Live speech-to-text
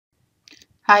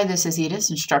Hi, this is Edith,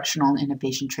 Instructional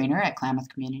Innovation Trainer at Klamath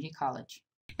Community College.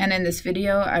 And in this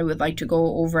video, I would like to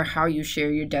go over how you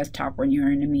share your desktop when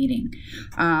you're in a meeting.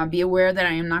 Be aware that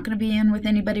I am not going to be in with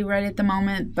anybody right at the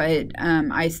moment, but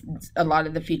a lot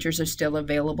of the features are still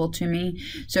available to me.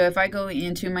 So if I go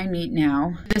into my Meet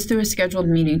Now, just through a scheduled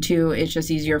meeting too, it's just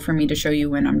easier for me to show you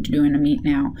when I'm doing a Meet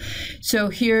Now. So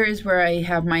here is where I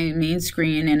have my main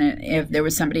screen, and if there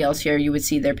was somebody else here, you would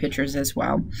see their pictures as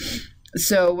well.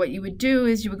 So what you would do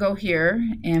is you would go here,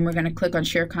 and we're going to click on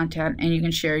Share Content, and you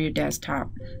can share your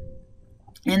desktop.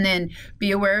 And then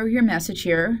be aware of your message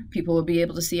here. People will be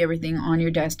able to see everything on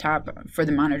your desktop for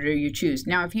the monitor you choose.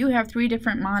 Now, if you have 3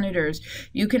 different monitors,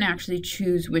 you can actually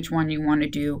choose which one you want to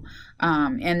do,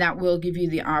 and that will give you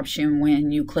the option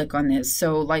when you click on this.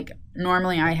 So like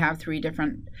normally I have 3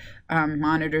 different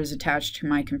monitors attached to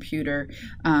my computer,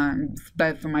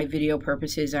 but for my video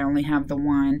purposes I only have the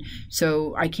one,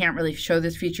 so I can't really show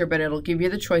this feature, but it'll give you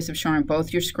the choice of showing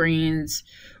both your screens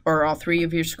or all 3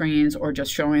 of your screens, or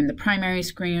just showing the primary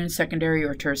screen, secondary,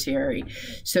 or tertiary.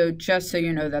 So just so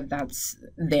you know that that's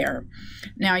there.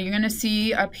 Now you're going to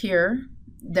see up here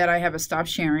that I have a stop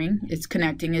sharing. It's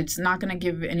connecting. It's not going to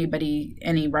give anybody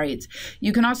any rights.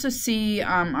 You can also see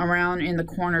around in the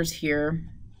corners here,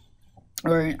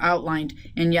 or outlined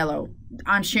in yellow,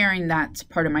 I'm sharing that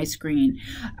part of my screen.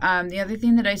 The other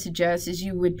thing that I suggest is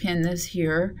you would pin this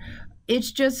here.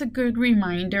 It's just a good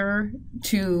reminder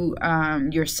to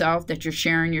yourself that you're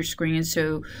sharing your screen,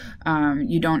 so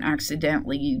you don't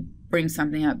accidentally bring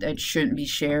something up that shouldn't be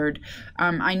shared.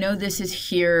 I know this is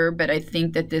here, but I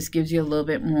think that this gives you a little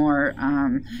bit more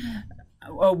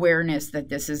awareness that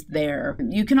this is there.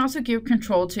 You can also give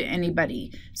control to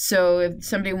anybody. So if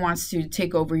somebody wants to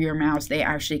take over your mouse, they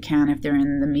actually can if they're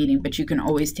in the meeting, but you can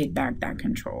always take back that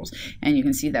controls. And you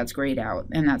can see that's grayed out,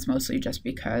 and that's mostly just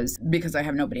because I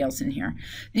have nobody else in here.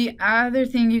 The other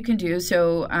thing you can do,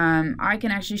 so I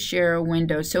can actually share a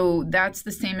window. So that's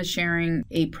the same as sharing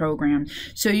a program.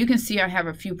 So you can see I have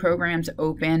a few programs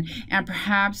open, and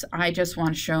perhaps I just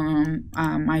want to show them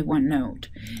my OneNote.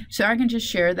 So I can just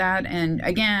share that, and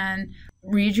again,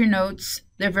 read your notes.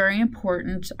 They're very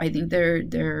important. I think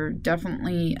they're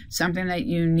definitely something that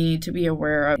you need to be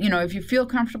aware of. You know, if you feel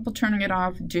comfortable turning it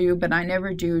off, do, but I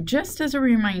never do, just as a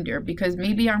reminder, because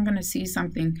maybe I'm going to see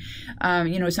something.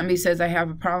 You know, somebody says I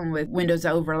have a problem with windows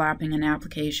overlapping an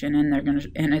application, and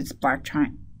and it's black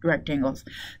rectangles.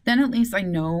 Then at least I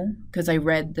know, because I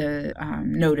read the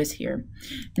notice here,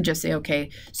 and just say,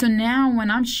 okay. So now when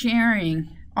I'm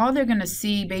sharing, all they're going to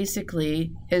see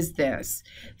basically is this.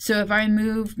 So if I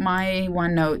move my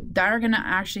OneNote, they're going to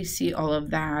actually see all of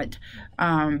that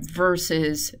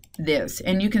versus this.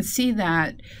 And you can see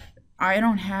that I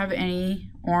don't have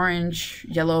any orange,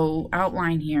 yellow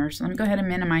outline here. So let me go ahead and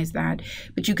minimize that.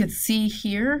 But you can see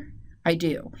here, I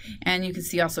do. And you can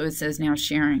see also it says now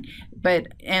sharing.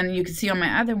 And you can see on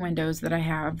my other windows that I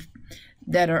have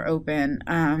that are open,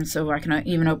 so I can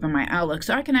even open my Outlook.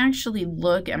 So I can actually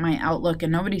look at my Outlook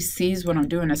and nobody sees what I'm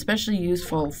doing, especially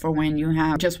useful for when you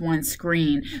have just one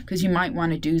screen, because you might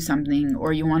want to do something,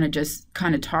 or you want to just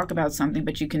kind of talk about something,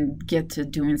 but you can get to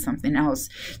doing something else.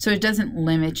 So it doesn't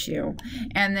limit you.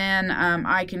 And then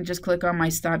I can just click on my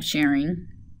stop sharing,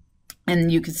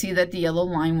 and you can see that the yellow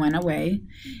line went away.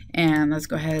 And let's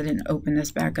go ahead and open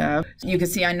this back up. You can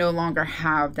see I no longer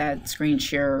have that screen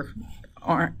share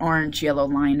orange yellow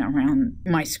line around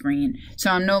my screen,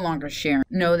 so I'm no longer sharing.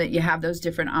 Know that you have those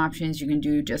different options. You can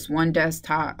do just one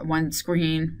desktop, one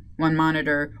screen, one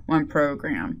monitor, one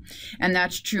program, and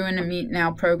that's true in a Meet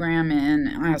Now program and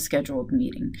a scheduled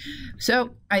meeting.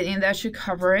 So I think that should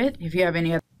cover it. If you have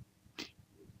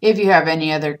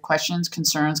any other questions,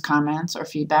 concerns, comments, or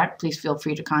feedback, please feel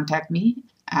free to contact me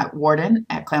at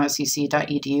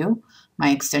warden@klamathcc.edu. My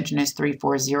extension is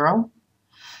 340.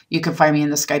 You can find me in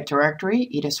the Skype directory,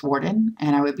 Edith Warden,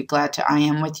 and I would be glad to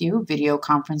IM with you, video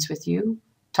conference with you,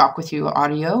 talk with you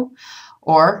audio,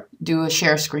 or do a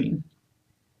share screen.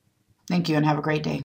 Thank you and have a great day.